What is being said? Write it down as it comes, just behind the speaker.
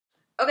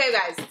Okay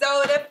guys,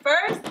 so the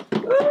first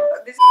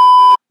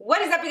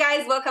what is up you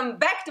guys, welcome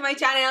back to my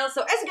channel.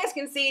 So as you guys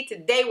can see,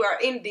 today we are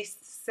in this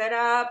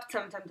setup,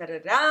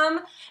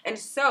 and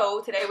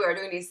so today we are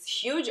doing this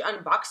huge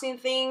unboxing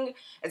thing.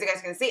 As you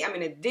guys can see, I'm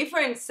in a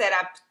different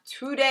setup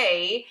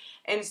today,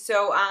 and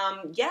so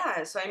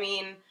yeah, so I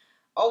mean,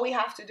 all we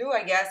have to do,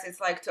 I guess,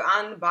 is like to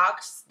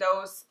unbox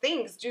those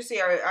things.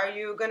 Juicy, are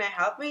you gonna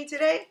help me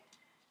today?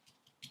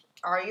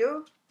 Are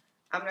you?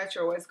 I'm not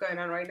sure what's going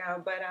on right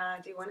now, but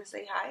do you want to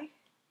say hi?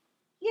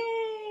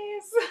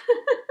 Yes!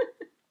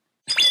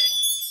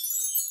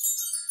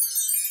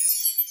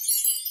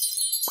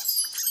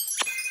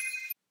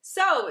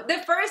 So,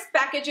 the first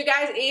package, you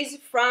guys, is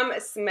from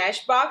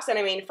Smashbox. And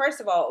I mean, first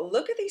of all,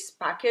 look at this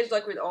package,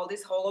 like with all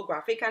this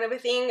holographic kind of a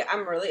thing.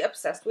 I'm really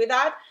obsessed with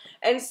that.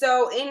 And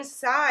so,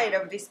 inside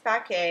of this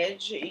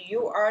package,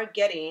 you are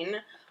getting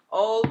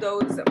all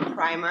those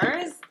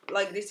primers.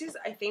 Like, this is,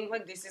 I think,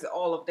 like, this is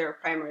all of their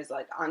primers,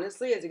 like,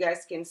 honestly, as you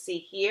guys can see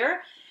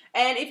here.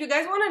 And if you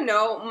guys want to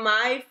know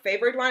my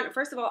favorite one,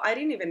 first of all, I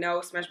didn't even know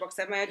Smashbox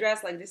had my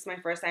address. Like, this is my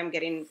first time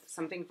getting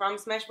something from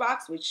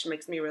Smashbox, which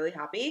makes me really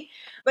happy.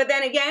 But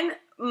then again,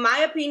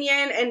 my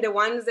opinion and the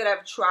ones that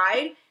I've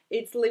tried,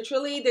 it's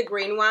literally the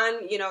green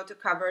one, you know, to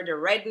cover the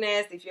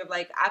redness. If you have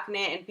like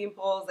acne and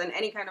pimples and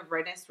any kind of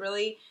redness,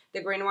 really,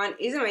 the green one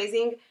is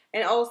amazing.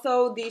 And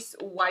also this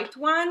white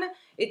one,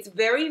 it's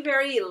very,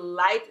 very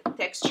light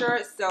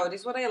texture. So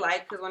this is what I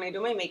like, because when I do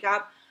my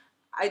makeup,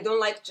 I don't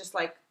like just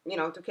like, you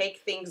know, to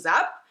cake things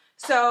up.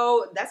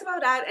 So that's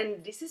about that.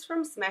 And this is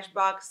from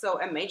Smashbox,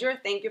 so a major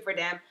thank you for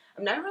them.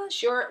 I'm not really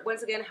sure,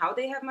 once again, how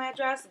they have my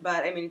address,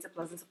 but I mean, it's a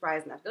pleasant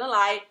surprise, not gonna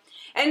lie.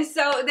 And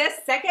so the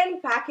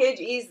second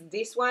package is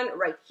this one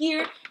right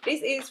here.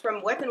 This is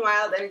from Wet n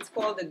Wild, and it's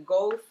called the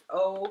Goth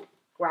O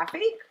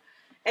Graphic.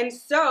 And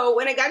so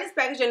when I got this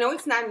package, I know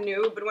it's not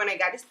new, but when I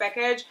got this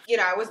package, you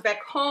know, I was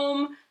back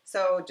home,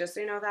 so just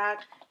so you know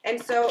that.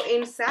 And so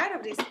inside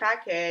of this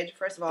package,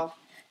 first of all,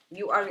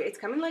 it's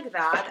coming like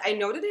that. I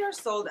know that they are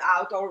sold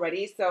out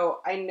already, so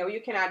I know you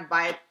cannot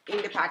buy it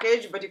in the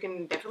package, but you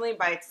can definitely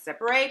buy it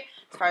separate,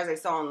 as far as I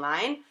saw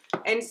online.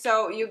 And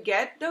so you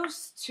get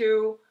those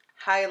two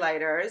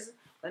highlighters.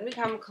 Let me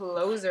come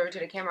closer to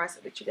the camera so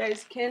that you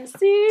guys can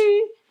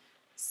see.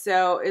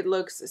 So it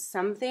looks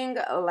something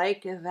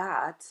like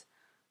that.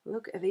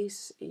 Look at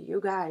these,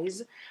 you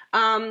guys.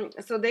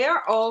 So they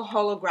are all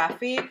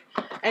holographic,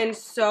 and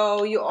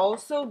so you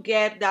also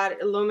get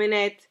that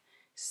illuminate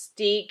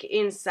stick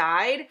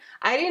inside.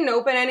 I didn't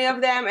open any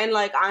of them, and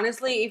like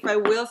honestly, if I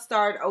will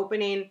start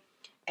opening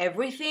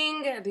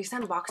everything, this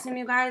unboxing,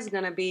 you guys, is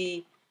gonna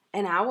be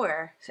an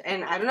hour,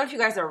 and I don't know if you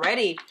guys are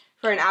ready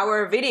for an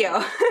hour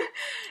video.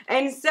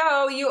 And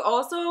so you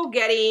also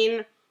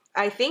getting,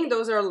 I think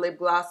those are lip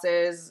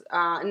glosses.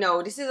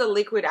 No, this is a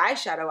liquid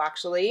eyeshadow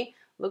actually.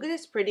 Look at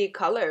these pretty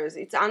colors.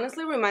 It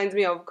honestly reminds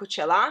me of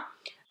Coachella.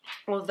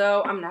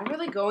 Although I'm not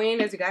really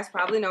going, as you guys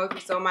probably know, if you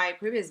saw my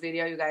previous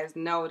video, you guys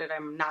know that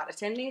I'm not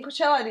attending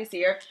Coachella this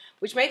year,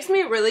 which makes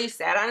me really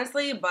sad,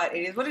 honestly, but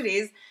it is what it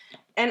is.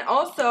 And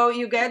also,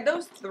 you get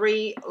those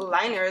three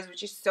liners,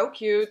 which is so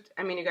cute.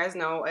 I mean, you guys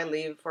know I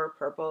live for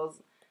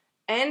purples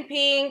and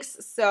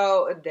pinks,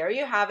 so there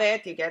you have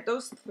it. You get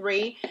those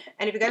three,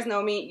 and if you guys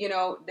know me, you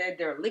know that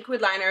their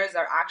liquid liners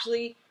are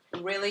actually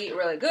really,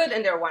 really good,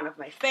 and they're one of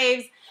my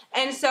faves.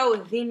 And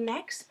so the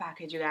next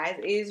package, you guys,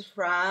 is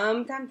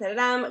from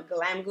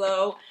Glam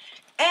Glow.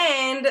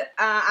 And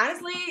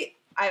honestly,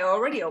 I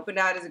already opened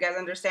that, as you guys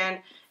understand,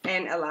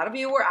 and a lot of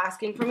you were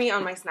asking for me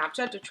on my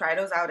Snapchat to try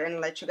those out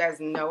and let you guys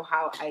know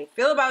how I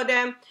feel about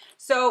them.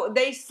 So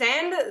they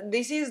send,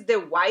 this is the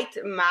white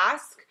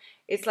mask.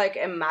 It's like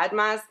a matte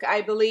mask,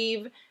 I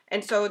believe.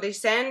 And so they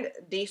send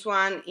this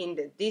one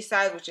in this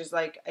size, which is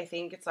like, I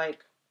think it's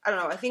like, I don't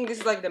know, I think this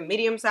is like the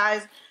medium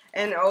size,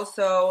 and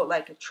also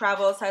like a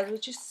travel size,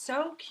 which is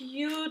so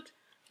cute.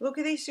 Look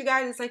at these, you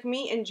guys. It's like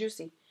me and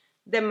Juicy,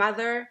 the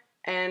mother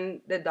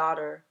and the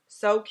daughter.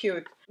 So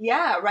cute.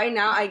 Yeah, right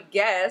now I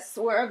guess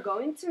we're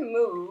going to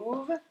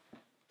move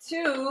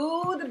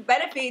to the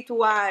Benefit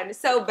one.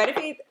 So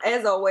Benefit,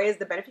 as always,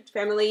 the Benefit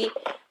family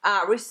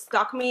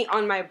restock me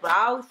on my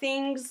brow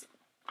things.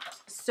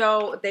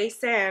 So they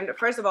send,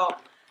 first of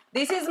all,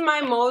 this is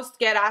my most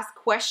get asked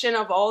question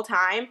of all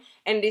time,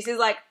 and this is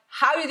like,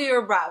 how you do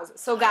your brows.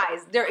 So guys,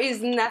 there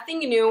is nothing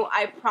new,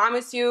 I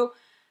promise you.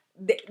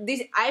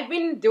 I've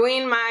been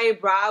doing my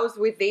brows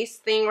with this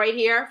thing right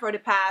here for the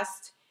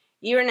past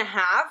year and a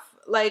half.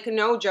 Like,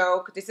 no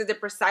joke. This is the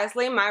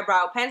Precisely My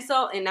Brow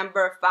Pencil in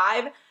number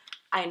 5.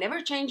 I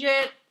never change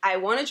it. I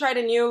want to try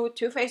the new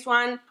Too Faced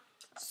one.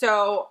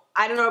 So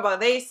I don't know about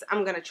this.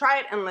 I'm gonna try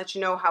it and let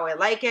you know how I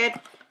like it.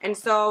 And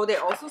so they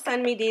also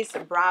send me this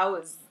brow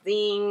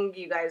zing.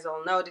 You guys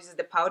all know this is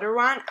the powder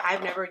one.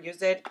 I've never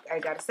used it, I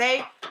gotta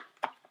say.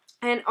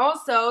 And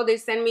also they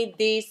send me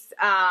this,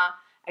 I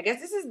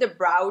guess this is the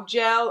brow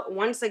gel.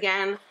 Once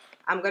again,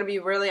 I'm gonna be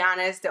really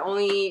honest, the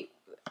only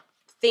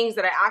things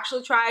that I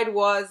actually tried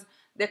was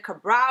the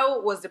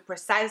Cabrow, was the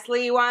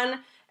Precisely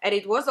one, and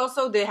it was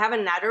also, they have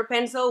another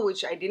pencil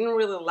which I didn't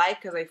really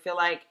like because I feel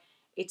like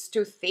it's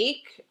too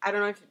thick. I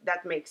don't know if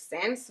that makes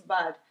sense,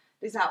 but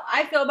this is how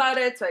I feel about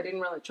it, so I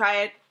didn't really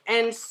try it.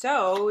 And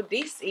so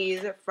this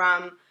is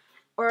from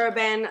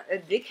Urban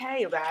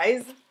Decay, you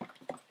guys.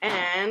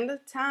 And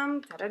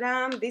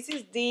this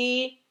is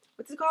the,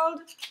 what's it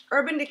called?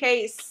 Urban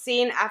Decay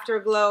Scene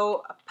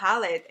Afterglow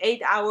Palette.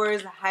 8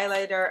 hours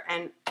highlighter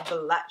and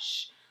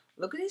blush.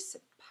 Look at this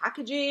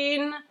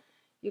packaging.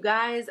 You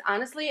guys,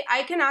 honestly,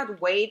 I cannot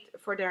wait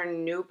for their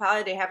new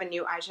palette. They have a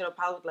new eyeshadow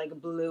palette with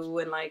like blue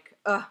and like,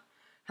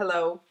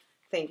 hello.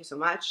 Thank you so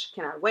much.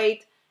 Cannot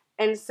wait.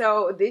 And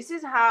so this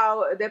is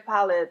how the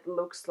palette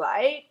looks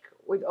like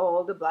with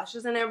all the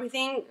blushes and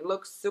everything. It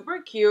looks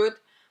super cute.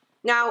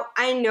 Now,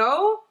 I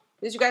know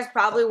that you guys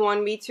probably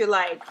want me to,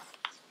 like,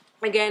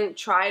 again,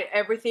 try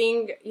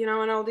everything, you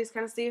know, and all this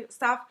kind of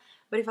stuff.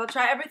 But if I'll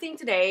try everything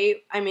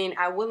today, I mean,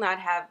 I will not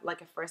have,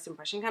 like, a first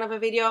impression kind of a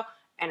video.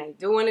 And I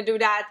do want to do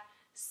that.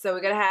 So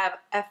we're going to have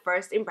a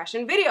first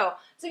impression video.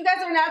 So if you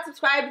guys are not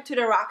subscribed to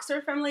the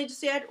Rockstar family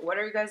just yet, what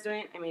are you guys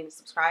doing? I mean,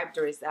 subscribe.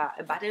 There is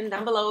a button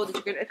down below that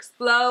you can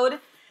explode.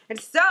 And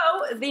so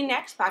the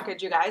next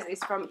package, you guys, is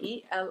from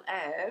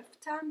ELF.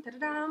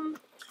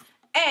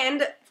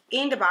 And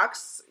in the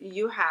box,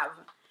 you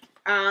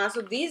have,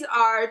 so these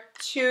are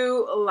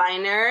 2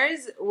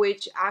 liners,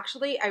 which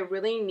actually I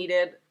really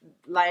needed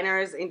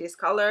liners in this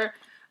color.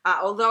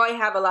 Although I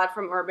have a lot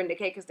from Urban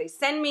Decay because they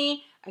sent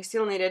me, I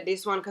still needed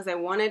this one because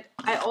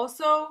I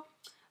also,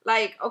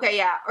 like, okay,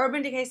 yeah,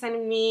 Urban Decay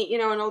sent me, you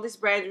know, and all this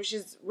brand, which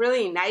is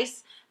really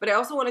nice, but I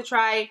also want to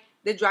try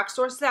the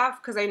drugstore stuff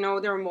because I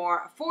know they're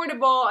more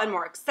affordable and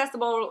more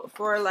accessible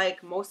for,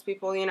 like, most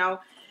people, you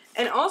know.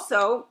 And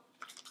also,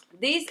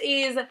 this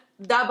is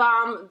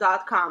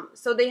thebomb.com.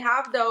 So they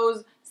have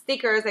those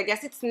stickers. I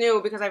guess it's new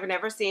because I've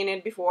never seen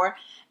it before.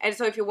 And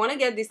so if you want to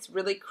get this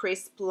really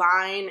crisp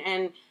line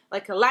and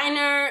like a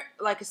liner,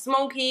 like a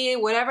smoky,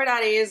 whatever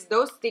that is,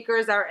 those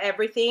stickers are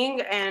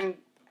everything. And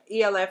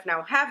ELF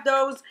now have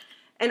those.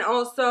 And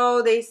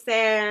also they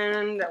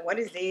send, what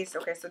is this?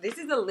 Okay, so this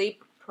is a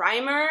lip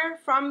primer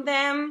from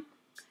them.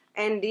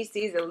 And this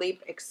is a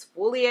lip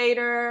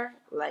exfoliator,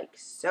 like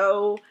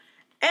so.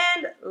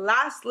 And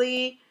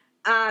lastly,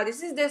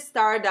 this is the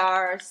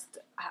Stardust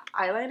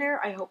eyeliner.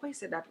 I hope I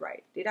said that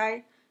right. Did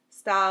I?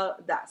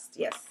 Stardust,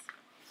 yes.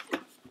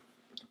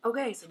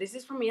 Okay, so this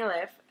is from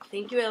ELF.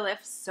 Thank you,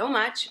 ELF, so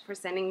much for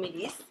sending me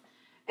this.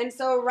 And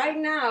so right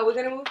now, we're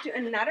going to move to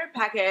another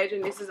package.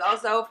 And this is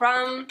also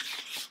from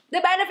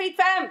the Benefit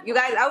Fam. You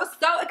guys, I was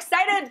so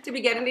excited to be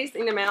getting this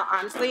in the mail,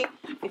 honestly.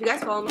 If you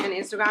guys follow me on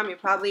Instagram,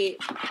 you've probably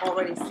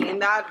already seen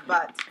that.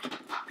 But,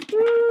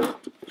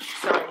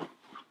 sorry.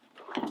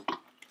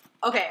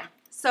 Okay.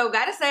 So,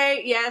 gotta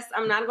say, yes,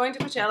 I'm not going to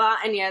Coachella,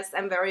 and yes,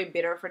 I'm very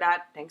bitter for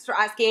that. Thanks for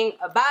asking.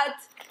 But,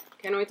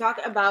 can we talk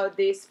about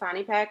this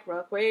fanny pack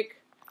real quick?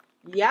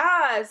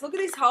 Yes, look at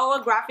this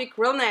holographic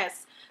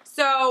realness.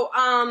 So,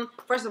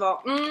 first of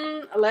all,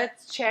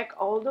 let's check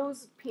all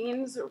those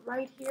pins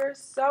right here.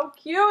 So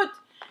cute.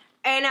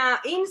 And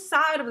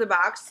inside of the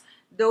box,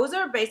 those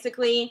are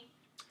basically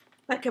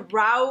like a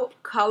brow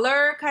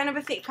color kind of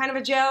a thing, kind of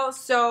a gel.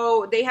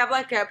 So, they have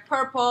like a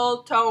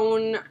purple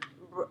tone,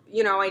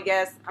 you know, I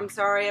guess. I'm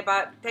sorry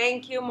about,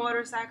 thank you,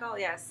 motorcycle.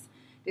 Yes,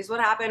 this is what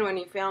happened when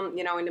you film,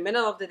 you know, in the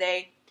middle of the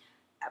day.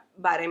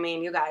 But I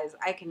mean, you guys,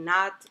 I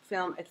cannot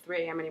film at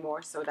 3 a.m.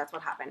 anymore, so that's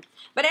what happened.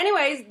 But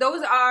anyways,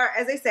 those are,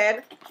 as I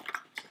said,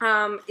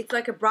 it's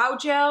like a brow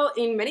gel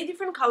in many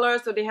different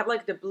colors. So they have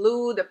like the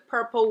blue, the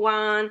purple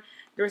one,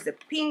 there's the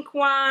pink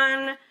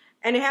one,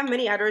 and they have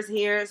many others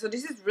here. So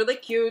this is really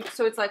cute.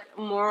 So it's like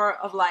more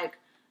of like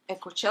a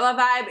Coachella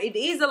vibe. It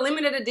is a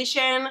limited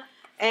edition,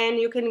 and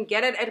you can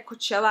get it at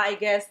Coachella, I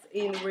guess,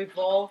 in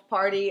Revolve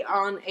Party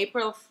on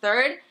April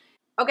 3rd.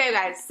 Okay,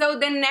 guys, so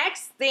the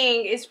next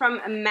thing is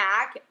from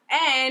MAC,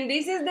 and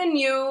this is the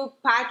new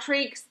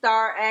Patrick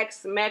Star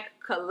X MAC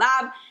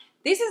collab.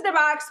 This is the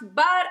box,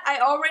 but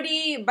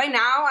by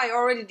now, I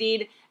already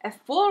did a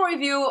full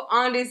review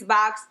on this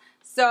box.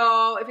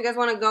 So if you guys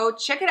want to go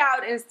check it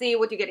out and see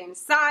what you get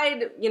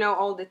inside, you know,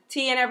 all the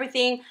tea and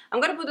everything, I'm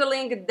going to put a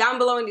link down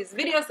below in this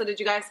video so that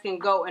you guys can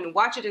go and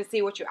watch it and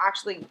see what you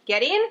actually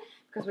get in,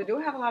 because we do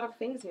have a lot of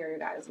things here, you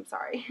guys. I'm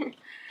sorry.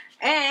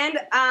 And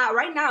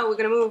right now we're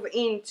gonna move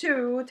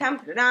into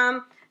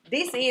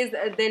this is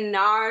the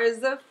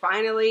NARS.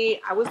 Finally,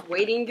 I was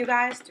waiting, you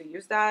guys, to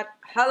use that.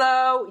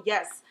 Hello,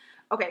 yes.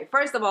 Okay,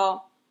 first of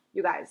all,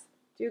 you guys,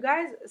 do you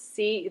guys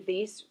see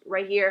these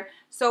right here?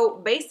 So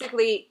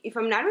basically, if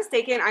I'm not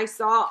mistaken, I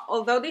saw,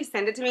 although they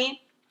sent it to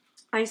me,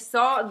 I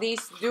saw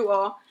this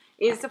duo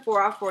in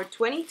Sephora for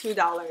 $22.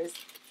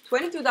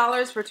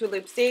 $22 for 2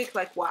 lipsticks,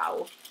 like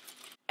wow.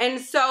 And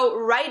so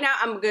right now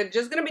I'm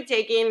just gonna be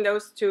taking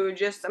those 2,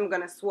 I'm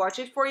gonna swatch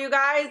it for you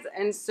guys.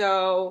 And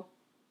so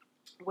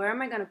where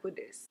am I gonna put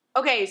this?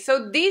 Okay,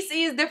 so this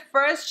is the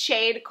first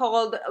shade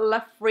called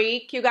La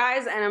Freak, you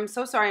guys, and I'm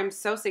so sorry, I'm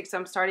so sick, so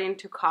I'm starting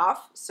to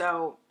cough,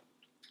 so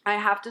I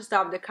have to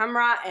stop the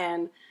camera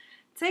and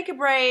take a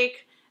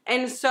break.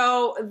 And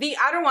so the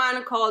other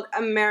one called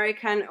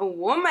American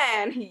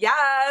Woman,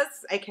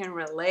 yes, I can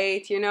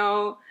relate, you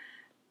know.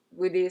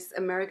 with this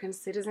American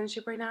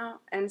citizenship right now.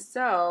 And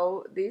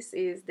so this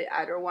is the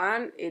other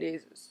one. It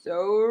is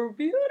so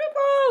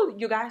beautiful.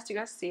 You guys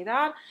see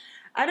that?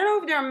 I don't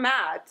know if they're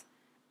matte.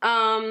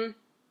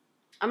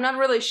 I'm not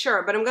really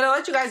sure, but I'm gonna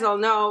let you guys all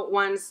know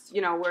once,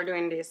 you know, we're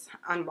doing this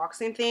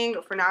unboxing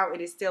thing. For now,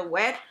 it is still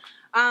wet.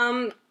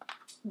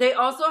 They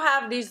also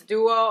have this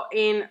duo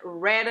in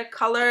red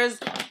colors.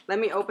 Let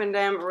me open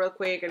them real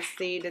quick and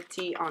see the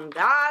tea on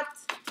that.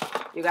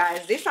 You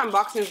guys, this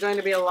unboxing is going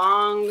to be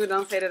long.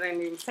 Don't say that I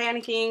didn't say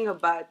anything,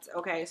 but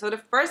okay. So the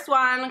first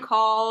one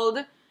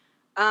called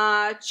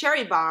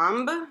Cherry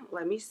Bomb.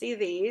 Let me see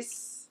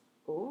these.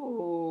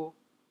 Ooh.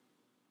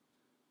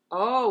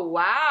 Oh,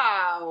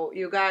 wow.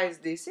 You guys,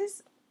 this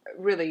is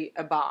really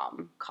a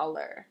bomb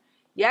color.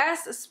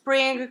 Yes,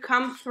 spring,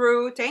 come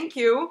through. Thank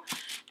you.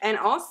 And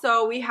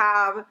also we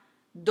have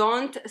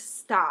Don't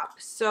Stop.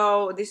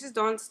 So this is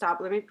Don't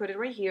Stop. Let me put it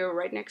right here,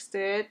 right next to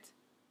it.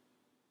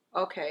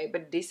 Okay,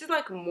 but this is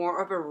like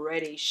more of a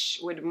reddish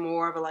with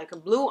more of a, like a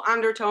blue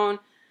undertone.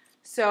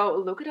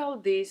 So look at all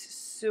these,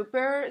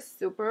 super,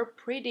 super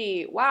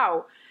pretty.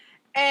 Wow.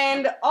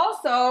 And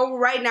also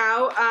right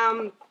now,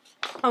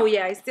 oh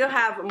yeah, I still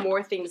have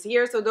more things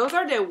here. So those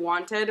are the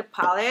Wanted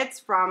palettes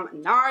from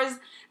NARS.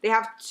 They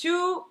have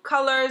two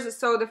colors.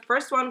 So the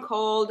first one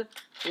called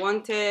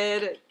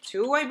Wanted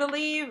 2, I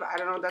believe. I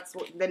don't know, that's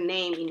the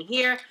name in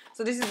here.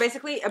 So this is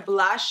basically a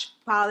blush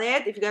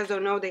palette. If you guys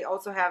don't know, they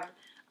also have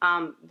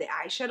the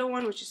eyeshadow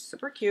one, which is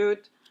super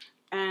cute.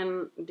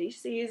 And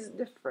this is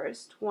the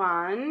first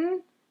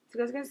one. So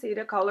you guys can see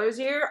the colors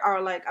here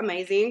are like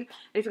amazing. And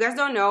if you guys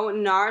don't know,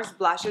 NARS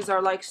blushes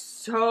are like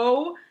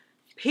so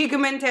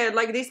pigmented.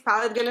 Like this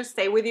palette gonna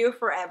stay with you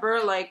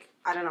forever. Like,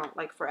 I don't know,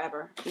 like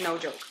forever. No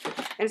joke.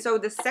 And so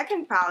the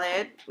second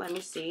palette, let me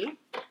see.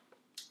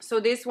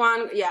 So this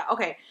one, yeah,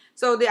 okay.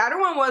 So the other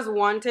one was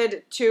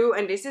Wanted 2,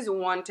 and this is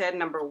Wanted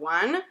number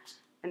 1.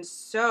 And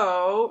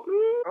so,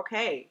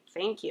 okay,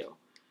 thank you.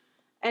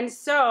 And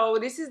so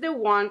this is the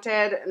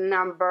Wanted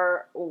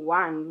number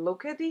 1.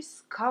 Look at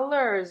these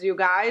colors, you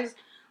guys.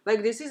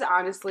 Like, this is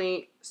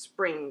honestly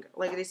spring.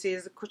 Like, this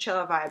is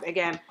Coachella vibe.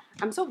 Again,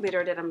 I'm so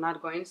bitter that I'm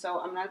not going, so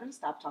I'm not going to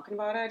stop talking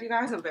about it, you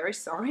guys. I'm very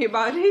sorry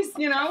about this,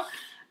 you know.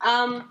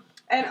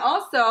 And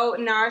also,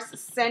 NARS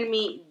sent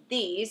me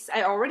these.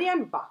 I already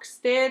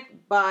unboxed it,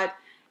 but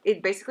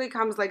it basically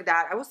comes like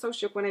that. I was so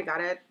shook when I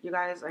got it, you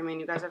guys. I mean,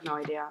 you guys have no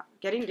idea.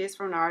 Getting this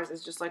from NARS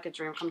is just like a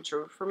dream come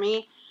true for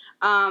me.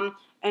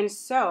 And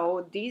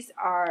so these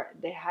are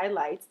the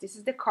highlights. This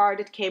is the card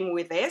that came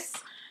with this.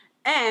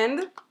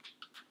 And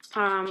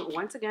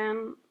once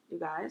again, you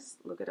guys,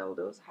 look at all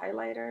those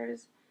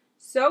highlighters.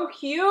 So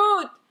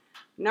cute.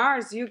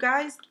 NARS, you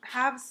guys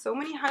have so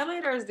many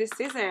highlighters this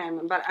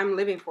season, but I'm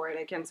living for it.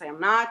 I can't say I'm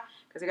not,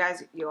 because you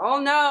guys, you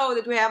all know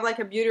that we have like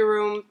a beauty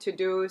room to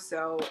do,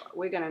 so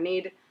we're gonna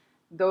need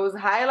those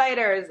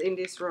highlighters in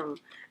this room.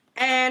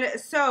 And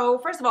so,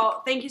 first of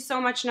all, thank you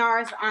so much,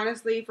 NARS,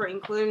 honestly, for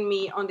including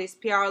me on this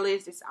PR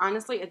list. It's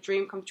honestly a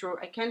dream come true.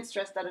 I can't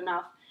stress that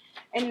enough.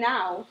 And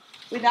now,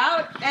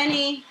 without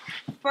any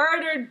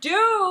further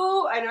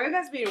ado, I know you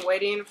guys have been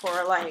waiting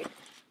for, like,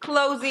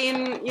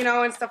 closing, you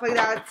know, and stuff like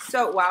that.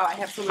 So, wow, I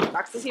have so many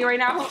boxes here right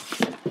now.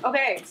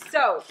 Okay,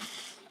 so,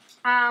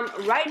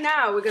 right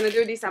now, we're going to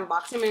do this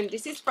unboxing, and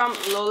this is from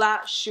Lola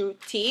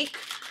Shoutique.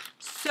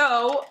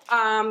 So,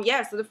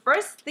 yeah, so the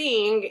first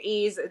thing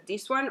is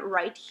this one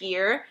right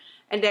here.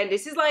 And then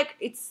this is like,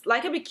 it's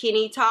like a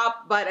bikini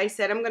top, but I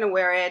said I'm going to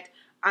wear it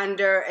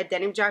under a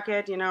denim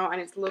jacket, you know, and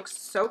it looks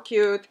so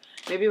cute.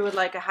 Maybe with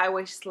like a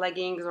high-waist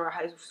leggings or a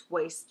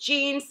high-waist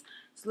jeans.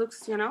 It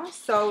looks, you know,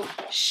 so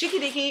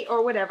chicky-dicky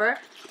or whatever.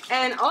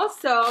 And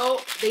also,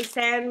 they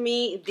sent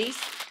me this,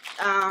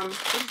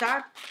 what is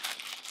that?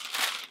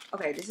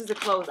 Okay, this is the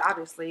clothes,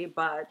 obviously,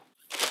 but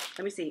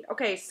let me see.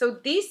 Okay, so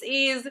this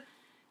is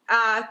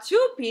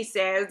 2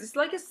 pieces. It's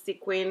like a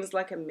sequins,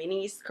 like a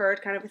mini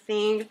skirt kind of a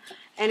thing,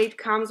 and it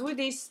comes with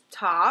this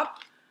top,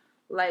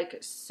 like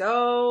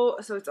so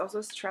it's also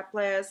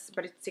strapless,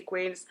 but it's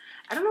sequins.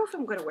 I don't know if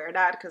I'm gonna wear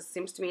that because it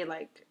seems to me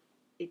like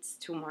it's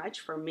too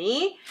much for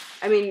me.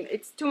 I mean,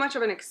 it's too much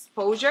of an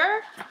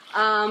exposure,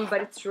 but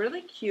it's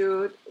really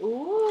cute.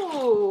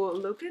 Ooh,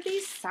 look at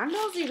these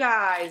sandals, you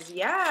guys.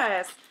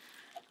 Yes,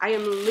 I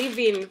am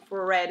living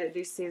for red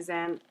this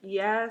season.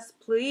 Yes,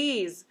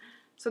 please.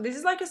 So this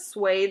is like a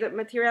suede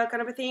material kind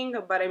of a thing,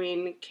 but I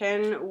mean,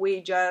 can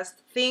we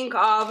just think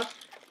of,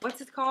 what's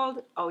it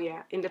called? Oh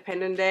yeah,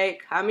 Independence Day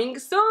coming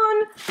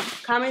soon,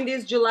 coming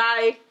this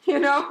July, you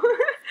know.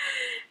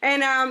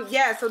 And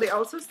yeah, so they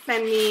also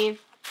sent me,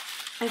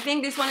 I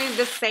think this one is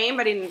the same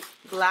but in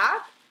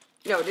black.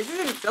 No, this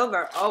is in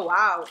silver. Oh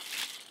wow,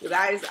 you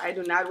guys, I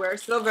do not wear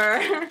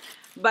silver.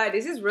 But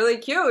this is really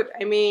cute.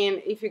 I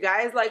mean, if you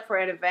guys like for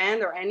an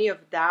event or any of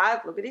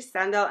that, look at this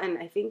sandal, and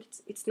I think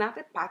it's not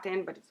a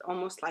pattern, but it's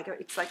almost like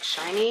it's like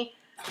shiny,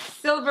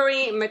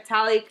 silvery,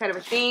 metallic kind of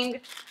a thing.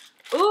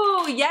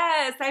 Ooh,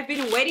 yes, I've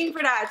been waiting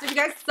for that. So if you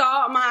guys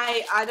saw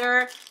my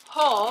other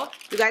haul.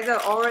 You guys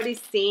have already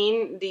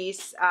seen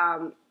this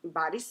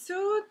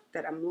bodysuit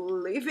that I'm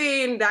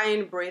living,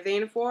 dying,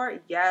 breathing for.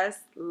 Yes,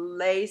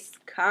 lace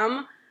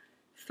come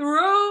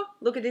through.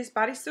 Look at this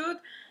bodysuit.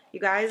 You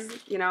guys,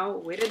 you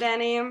know, with a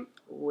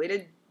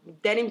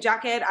denim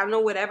jacket, I don't know,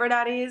 whatever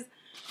that is,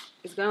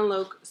 it's gonna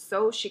look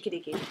so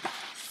chicky-dicky.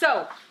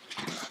 So,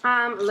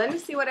 let me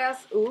see what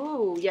else.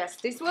 Ooh, yes,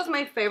 this was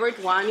my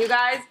favorite one, you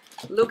guys.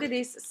 Look at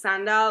this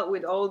sandal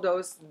with all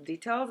those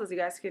details, as you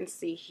guys can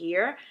see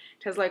here.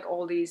 It has like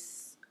all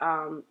these,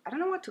 I don't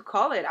know what to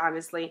call it,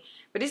 honestly.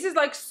 But this is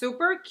like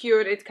super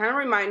cute. It kind of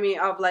reminds me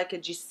of like a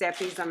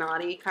Giuseppe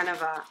Zanotti kind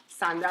of a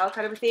sandal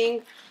kind of a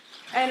thing.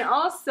 And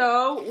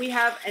also, we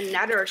have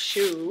another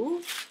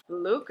shoe.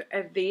 Look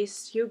at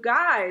this, you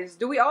guys.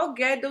 Do we all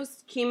get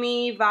those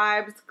Kimmy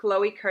vibes,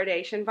 Khloe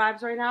Kardashian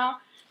vibes right now?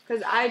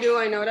 Because I do,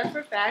 I know that for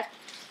a fact.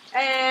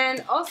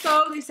 And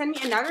also, they sent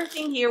me another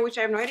thing here, which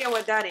I have no idea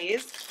what that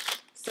is.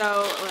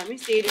 So, let me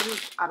see. This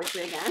is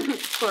obviously, again,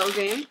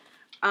 clothing.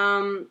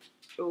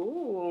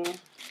 Ooh,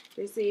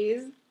 this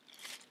is...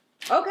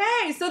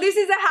 Okay, so this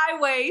is a high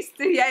waist.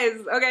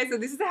 Yes, okay, so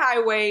this is a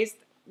high waist,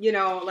 you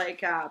know,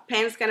 like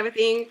pants kind of a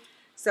thing.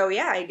 So,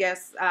 yeah, I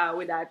guess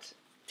with that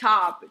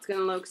top, it's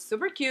gonna look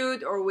super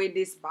cute. Or with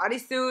this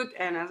bodysuit,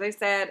 and as I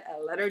said,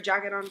 a leather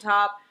jacket on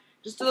top.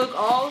 Just to look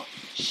all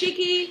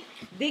chicy,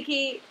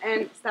 dicky,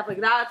 and stuff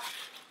like that.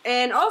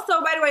 And also,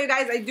 by the way, you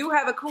guys, I do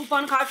have a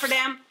coupon code for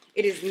them.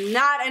 It is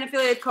not an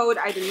affiliate code.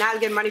 I did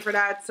not get money for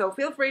that, so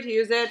feel free to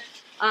use it.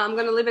 I'm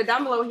going to leave it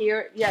down below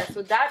here. Yeah,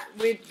 so that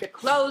with the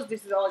clothes,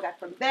 this is all I got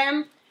from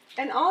them.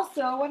 And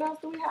also, what else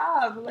do we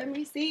have? Let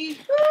me see.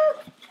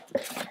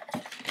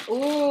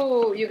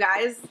 Ooh, you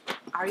guys,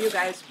 are you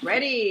guys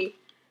ready?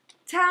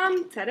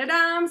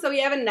 Ta-da-dam. So we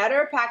have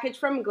another package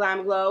from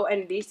Glam Glow,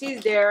 and this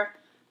is their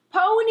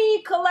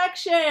pony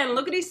collection.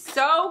 Look at this,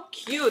 so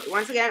cute.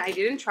 Once again, I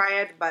didn't try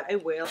it, but I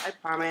will, I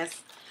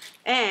promise.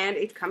 And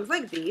it comes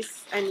like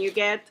this, and you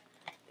get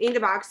in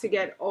the box, you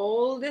get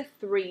all the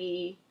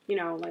three, you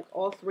know, like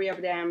all three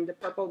of them, the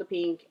purple, the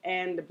pink,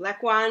 and the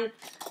black one.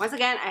 Once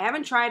again, I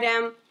haven't tried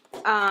them,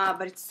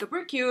 but it's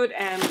super cute.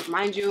 And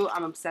mind you,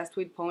 I'm obsessed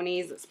with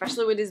ponies,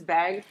 especially with this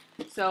bag.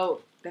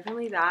 So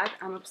definitely that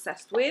I'm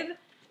obsessed with.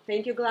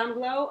 Thank you, Glam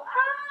Glow.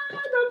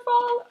 Don't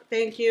fall.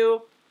 Thank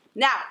you.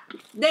 Now,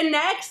 the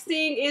next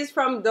thing is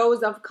from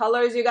Those of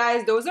Colors, you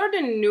guys. Those are the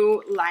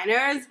new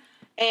liners.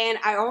 And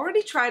I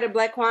already tried a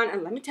black one.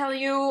 And let me tell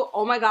you,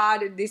 oh my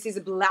God, this is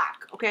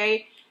black,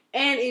 okay?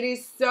 And it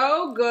is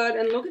so good.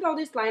 And look at all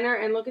this liner.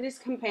 And look at this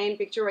campaign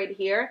picture right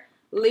here.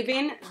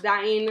 Living,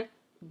 dying,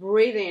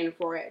 breathing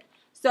for it.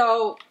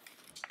 So,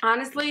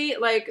 honestly,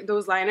 like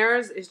those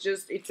liners, it's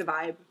a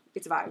vibe.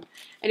 It's a vibe.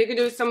 And you can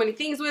do so many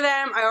things with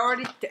them. I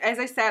already, as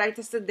I said, I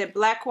tested the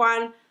black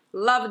one.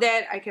 Loved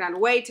it. I cannot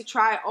wait to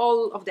try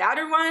all of the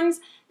other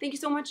ones. Thank you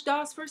so much,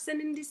 Dos, for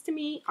sending this to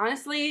me.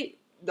 Honestly,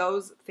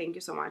 Dos, thank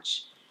you so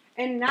much.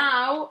 And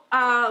now,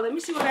 let me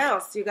see what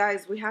else. You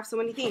guys, we have so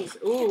many things.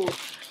 Ooh.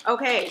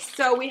 Okay,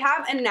 so we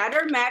have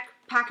another MAC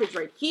package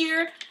right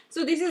here.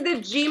 So this is the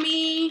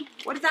Jimmy,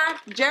 what is that?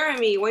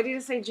 Jeremy. Why did I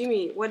say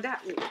Jimmy? What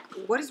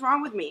is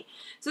wrong with me?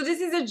 So this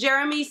is a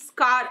Jeremy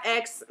Scott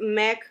X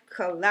MAC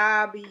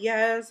collab.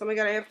 Yes. Oh my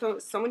God, I have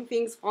so many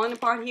things falling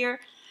apart here.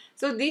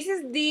 So this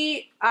is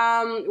the,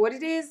 what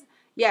it is?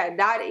 Yeah,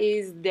 that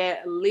is the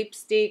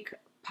lipstick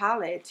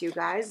palette, you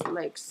guys,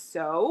 like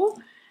so.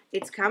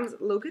 It comes,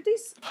 look at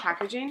this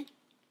packaging.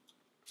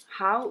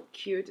 How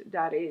cute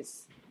that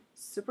is.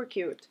 Super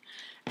cute.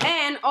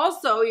 And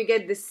also you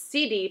get the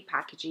CD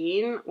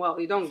packaging. Well,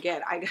 you don't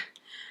get,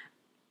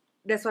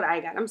 that's what I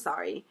got, I'm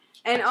sorry.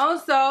 And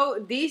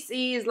also this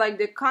is like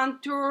the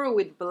contour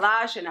with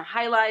blush and a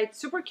highlight.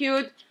 Super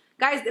cute.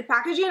 Guys, the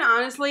packaging,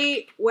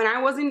 honestly, when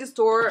I was in the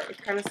store, it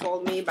kind of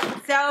sold me by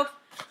itself.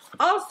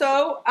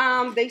 Also,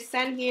 they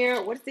send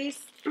here, what's this?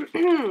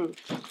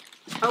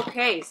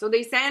 Okay, so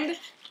they send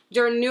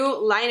their new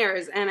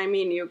liners. And I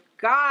mean, you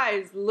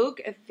guys,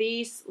 look at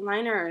these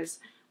liners.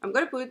 I'm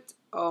going to put,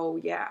 oh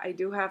yeah, I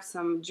do have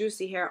some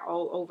juicy hair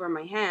all over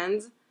my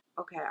hands.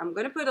 Okay, I'm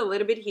going to put a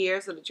little bit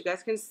here so that you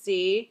guys can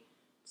see.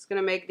 Just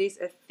gonna make this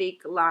a thick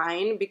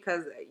line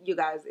because you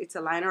guys, it's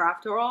a liner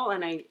after all,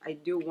 and I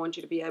do want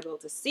you to be able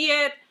to see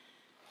it.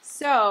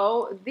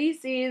 So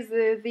this is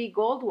the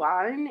gold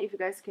one, if you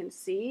guys can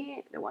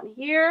see the one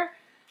here.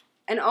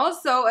 And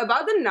also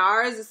about the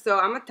NARS, so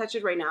I'm gonna touch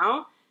it right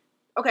now.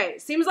 Okay,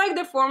 seems like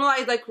the formula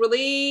is like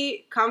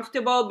really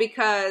comfortable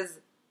because,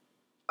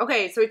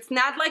 okay, so it's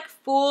not like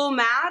full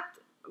matte,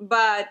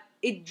 but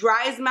it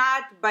dries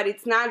matte, but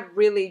it's not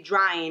really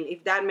drying,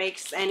 if that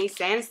makes any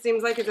sense.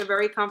 Seems like it's a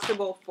very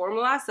comfortable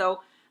formula, so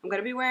I'm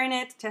gonna be wearing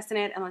it, testing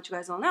it, and let you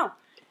guys all know.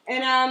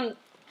 And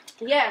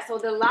yeah, so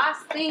the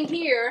last thing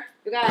here,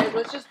 you guys,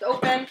 let's just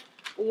open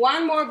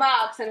one more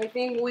box, and I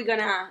think we're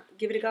gonna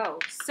give it a go.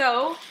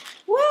 So,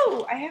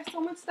 woo, I have so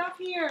much stuff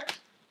here.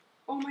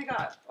 Oh my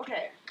God.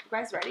 Okay, you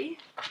guys ready?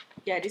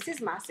 Yeah, this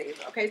is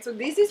massive. Okay, so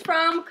this is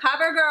from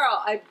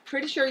CoverGirl. I'm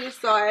pretty sure you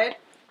saw it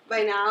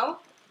by now.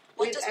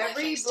 With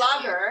every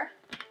blogger.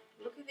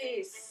 Look at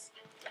this.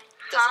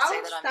 How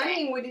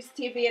stunning with this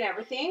TV and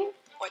everything.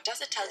 Or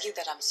does it tell you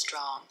that I'm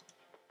strong?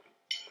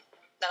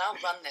 That I'll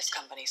run this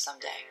company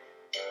someday?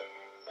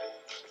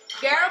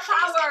 Girl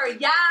power,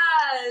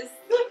 yes!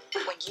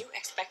 When you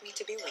expect me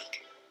to be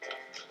weak.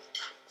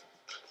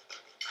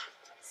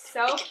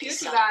 So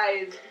cute, you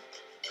guys.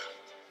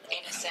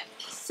 Innocent.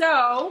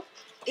 So,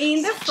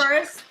 in the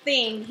first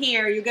thing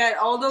here, you get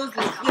all those,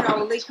 you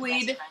know,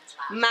 liquid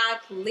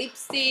matte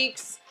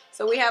lipsticks.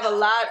 So we have a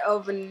lot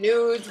of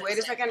nudes. Wait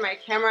a second, my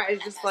camera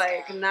is just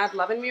like not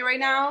loving me right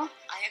now.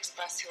 I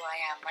express who I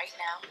am right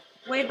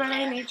now. Wait, but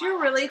I need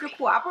you really to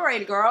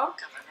cooperate, girl.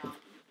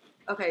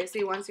 Okay,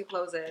 see, once you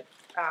close it,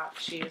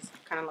 she's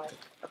kind of like,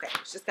 okay,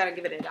 she's gotta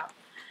give it up.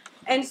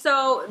 And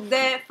so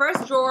the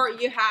first drawer,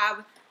 you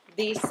have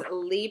these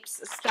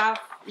lips stuff,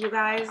 you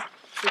guys.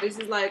 So this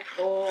is like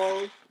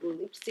all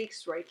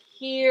lipsticks right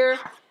here.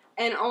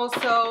 And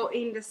also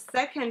in the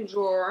second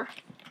drawer,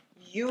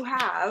 you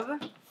have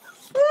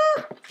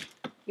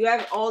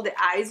all the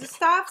eyes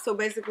stuff. So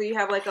basically you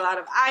have like a lot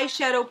of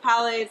eyeshadow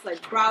palettes,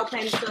 like brow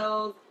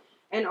pencils,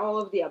 and all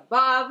of the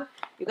above.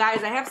 You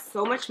guys, I have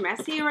so much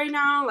messy right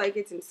now, like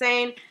it's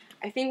insane.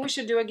 I think we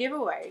should do a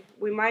giveaway.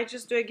 We might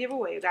just do a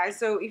giveaway, you guys.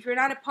 So if you're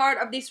not a part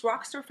of this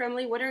Rockstar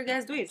family, what are you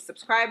guys doing?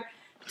 Subscribe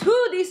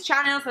to this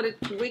channel so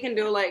that we can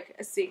do like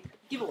a sick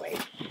giveaway.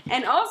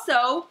 And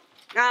also,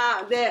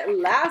 the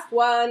last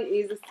one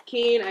is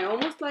skin. I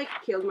almost like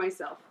killed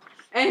myself.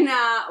 And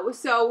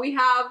so we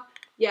have,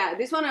 yeah,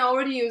 this one I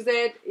already used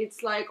it.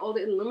 It's like all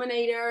the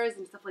illuminators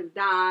and stuff like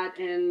that.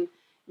 And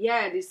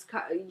yeah, this,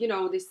 you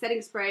know, this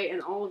setting spray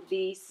and all of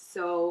these.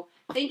 So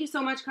thank you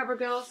so much,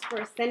 CoverGirls,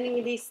 for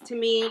sending this to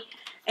me.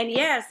 And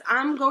yes,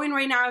 I'm going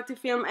right now to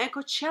film a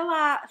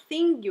Coachella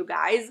thing, you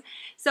guys.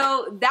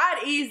 So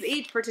that is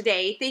it for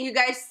today. Thank you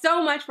guys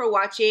so much for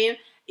watching.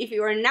 If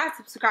you are not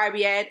subscribed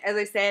yet, as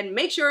I said,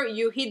 make sure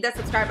you hit that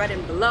subscribe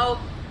button below.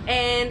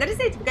 And that is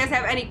it. If you guys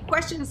have any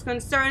questions,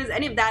 concerns,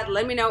 any of that,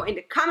 let me know in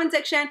the comment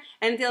section.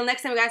 And until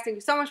next time, guys, thank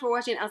you so much for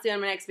watching. I'll see you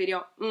on my next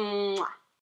video. Mwah.